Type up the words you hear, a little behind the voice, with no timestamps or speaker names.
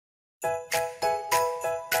Hey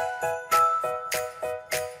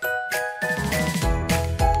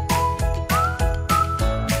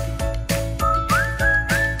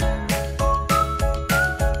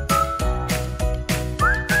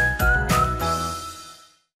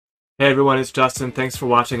everyone, it's Justin. Thanks for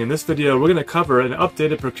watching. In this video, we're going to cover an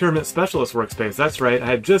updated Procurement Specialist Workspace. That's right, I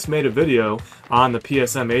had just made a video on the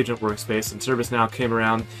PSM Agent Workspace, and ServiceNow came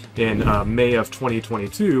around in May of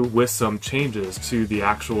 2022 with some changes to the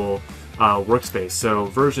actual workspace. So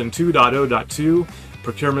version 2.0.2,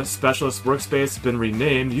 Procurement Specialist Workspace has been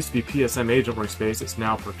renamed. It used to be PSM Agent Workspace. It's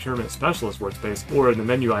now Procurement Specialist Workspace, or in the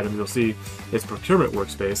menu item you'll see it's Procurement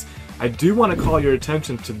Workspace. I do want to call your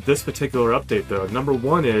attention to this particular update though. Number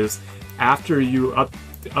one is, after you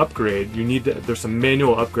upgrade, you need to, there's some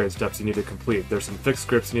manual upgrade steps you need to complete. There's some fixed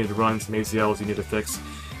scripts you need to run, some ACLs you need to fix.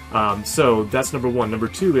 So that's number one. Number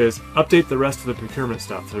two is update the rest of the procurement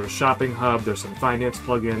stuff. There's a shopping hub, there's some finance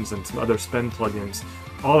plugins and some other spend plugins.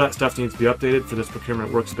 All that stuff needs to be updated for this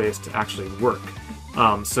procurement workspace to actually work.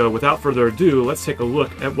 So without further ado, let's take a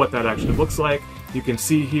look at what that actually looks like. You can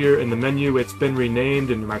see here in the menu it's been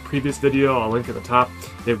renamed. In my previous video, I'll link at the top,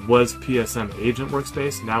 it was PSM Agent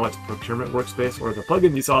Workspace. Now it's Procurement Workspace, or the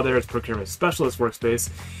plugin you saw there is Procurement Specialist Workspace.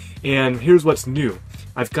 And here's what's new.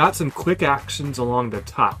 I've got some quick actions along the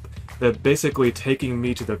top that basically taking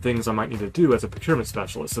me to the things I might need to do as a procurement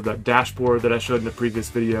specialist. So that dashboard that I showed in the previous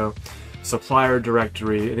video, supplier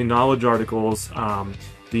directory, any knowledge articles,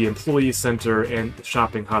 the employee center, and the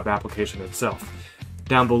shopping hub application itself.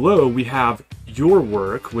 Down below we have your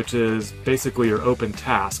work, which is basically your open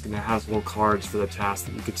task, and it has little cards for the tasks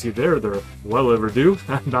that you can see there. They're well overdue.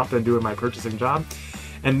 I've not been doing my purchasing job.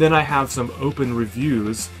 And then I have some open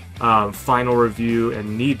reviews, final review,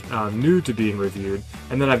 and new to being reviewed.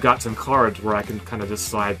 And then I've got some cards where I can kind of just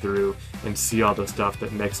slide through and see all the stuff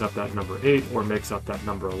that makes up that number 8 or makes up that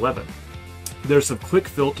number 11. There's some quick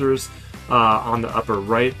filters on the upper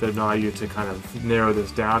right that allow you to kind of narrow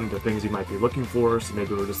this down into things you might be looking for. So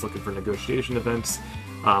maybe we're just looking for negotiation events,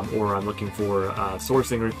 or I'm looking for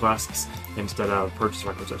sourcing requests instead of purchase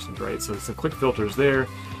requisitions, right? So some quick filters there.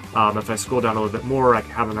 If I scroll down a little bit more, I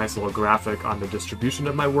can have a nice little graphic on the distribution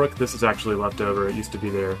of my work. This is actually left over. It used to be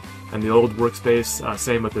there in the old workspace.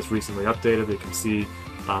 Same with this recently updated. You can see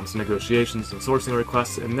some negotiations and sourcing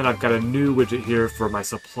requests. And then I've got a new widget here for my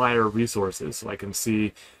supplier resources, so I can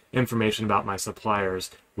see information about my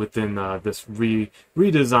suppliers within this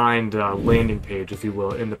redesigned landing page, if you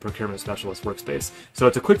will, in the Procurement Specialist Workspace. So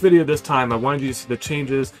it's a quick video this time. I wanted you to see the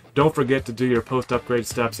changes. Don't forget to do your post-upgrade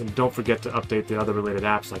steps, and don't forget to update the other related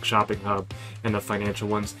apps like Shopping Hub and the financial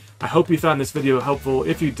ones. I hope you found this video helpful.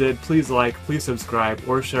 If you did, please like, please subscribe,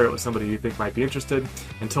 or share it with somebody you think might be interested.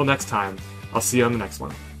 Until next time, I'll see you on the next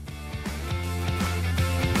one.